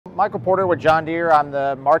Michael Porter with John Deere. I'm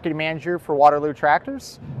the marketing manager for Waterloo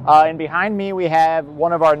Tractors. And behind me we have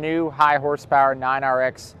one of our new high horsepower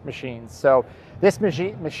 9RX machines. So this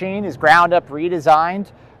machine is ground up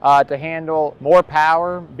redesigned to handle more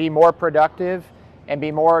power, be more productive, and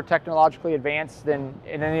be more technologically advanced than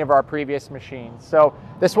in any of our previous machines. So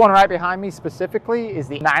this one right behind me specifically is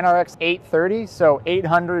the 9RX 830, so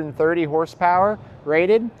 830 horsepower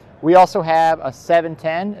rated. We also have a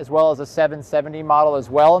 710 as well as a 770 model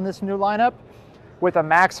as well in this new lineup with a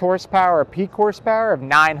max horsepower or peak horsepower of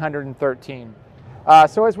 913.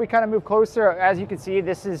 So as we kind of move closer, as you can see,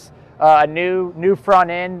 this is a new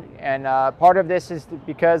front end, and part of this is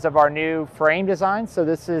because of our new frame design. So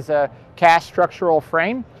this is a cast structural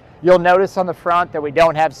frame. You'll notice on the front that we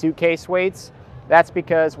don't have suitcase weights. That's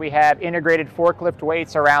because we have integrated forklift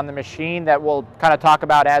weights around the machine that we'll kind of talk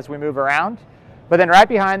about as we move around. But then right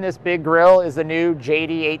behind this big grill is the new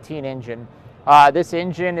JD18 engine. This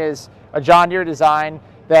engine is a John Deere design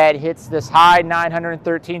that hits this high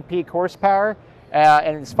 913 peak horsepower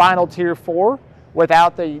and it's final tier 4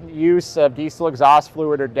 without the use of diesel exhaust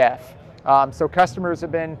fluid or DEF. So customers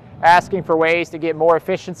have been asking for ways to get more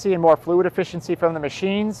efficiency and more fluid efficiency from the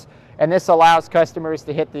machines, and this allows customers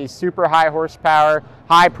to hit these super high horsepower,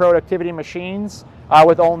 high productivity machines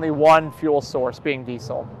with only one fuel source, being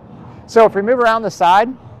diesel. So if we move around the side,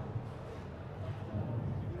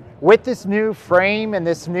 with this new frame and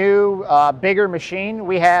this new bigger machine,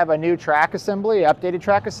 we have a new track assembly, updated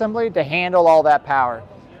track assembly to handle all that power.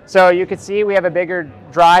 So you can see we have a bigger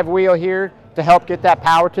drive wheel here to help get that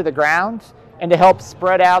power to the ground and to help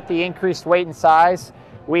spread out the increased weight and size.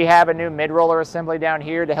 We have a new mid-roller assembly down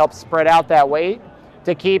here to help spread out that weight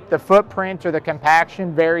to keep the footprint or the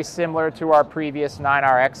compaction very similar to our previous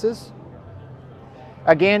 9RXs.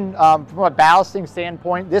 Again, from a ballasting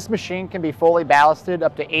standpoint, this machine can be fully ballasted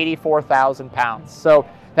up to 84,000 pounds. So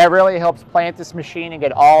that really helps plant this machine and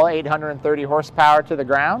get all 830 horsepower to the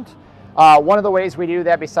ground. One of the ways we do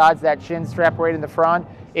that, besides that chin strap weight in the front,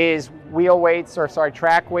 is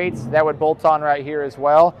track weights that would bolt on right here as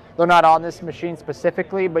well. They're not on this machine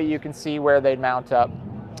specifically, but you can see where they'd mount up.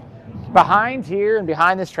 Behind here and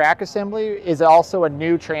behind this track assembly is also a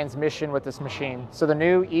new transmission with this machine. So the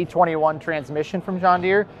new E21 transmission from John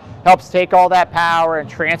Deere helps take all that power and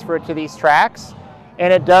transfer it to these tracks,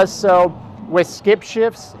 and it does so with skip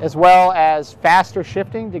shifts as well as faster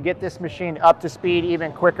shifting to get this machine up to speed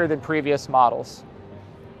even quicker than previous models.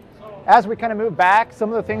 As we kind of move back, some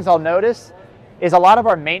of the things I'll notice is a lot of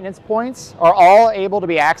our maintenance points are all able to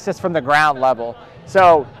be accessed from the ground level.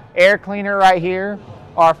 So air cleaner right here,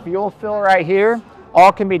 our fuel fill right here,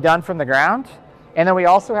 all can be done from the ground. And then we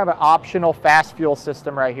also have an optional fast fuel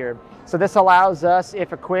system right here. So this allows us,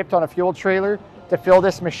 if equipped on a fuel trailer, to fill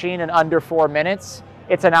this machine in under 4 minutes.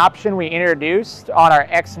 It's an option we introduced on our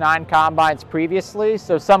X9 combines previously,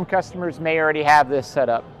 so some customers may already have this set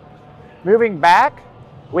up. Moving back,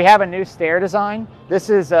 we have a new stair design. This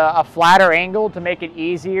is a flatter angle to make it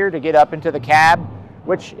easier to get up into the cab,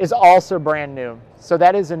 which is also brand new. So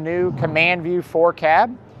that is a new Command View 4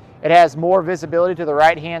 cab. It has more visibility to the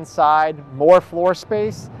right-hand side, more floor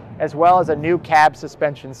space, as well as a new cab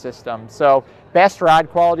suspension system. So best ride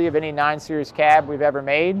quality of any 9 Series cab we've ever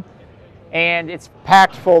made. And it's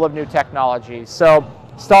packed full of new technology. So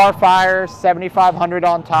Starfire 7500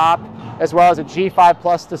 on top, as well as a G5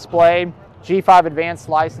 Plus display, G5 Advanced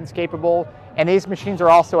license capable, and these machines are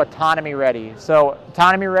also autonomy ready. So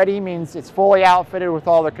autonomy ready means it's fully outfitted with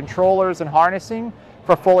all the controllers and harnessing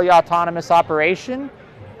for fully autonomous operation.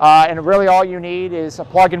 And really all you need is a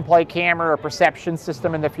plug-and-play camera or perception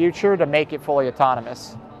system in the future to make it fully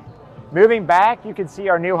autonomous. Moving back, you can see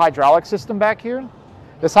our new hydraulic system back here.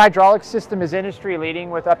 This hydraulic system is industry leading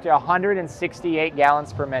with up to 168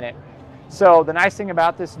 gallons per minute. So the nice thing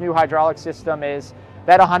about this new hydraulic system is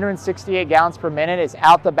that 168 gallons per minute is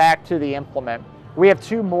out the back to the implement. We have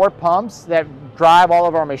 2 more pumps that drive all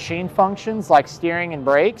of our machine functions like steering and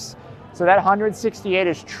brakes. So that 168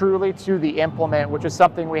 is truly to the implement, which is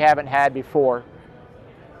something we haven't had before.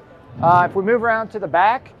 If we move around to the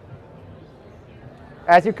back,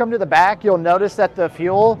 as you come to the back, you'll notice that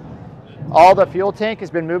all the fuel tank has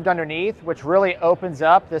been moved underneath, which really opens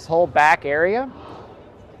up this whole back area,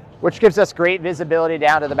 which gives us great visibility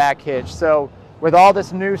down to the back hitch. So with all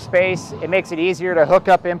this new space, it makes it easier to hook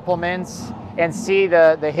up implements and see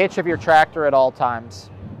the hitch of your tractor at all times.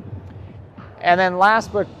 And then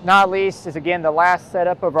last but not least is again the last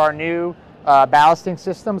setup of our new ballasting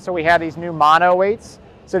system. So we have these new mono weights.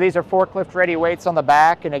 So these are forklift ready weights on the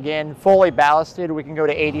back, and again, fully ballasted, we can go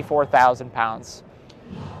to 84,000 pounds.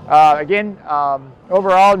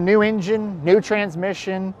 Overall, new engine, new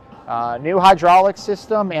transmission, New hydraulic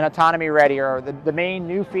system and autonomy ready are the main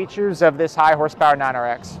new features of this high horsepower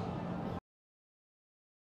 9RX.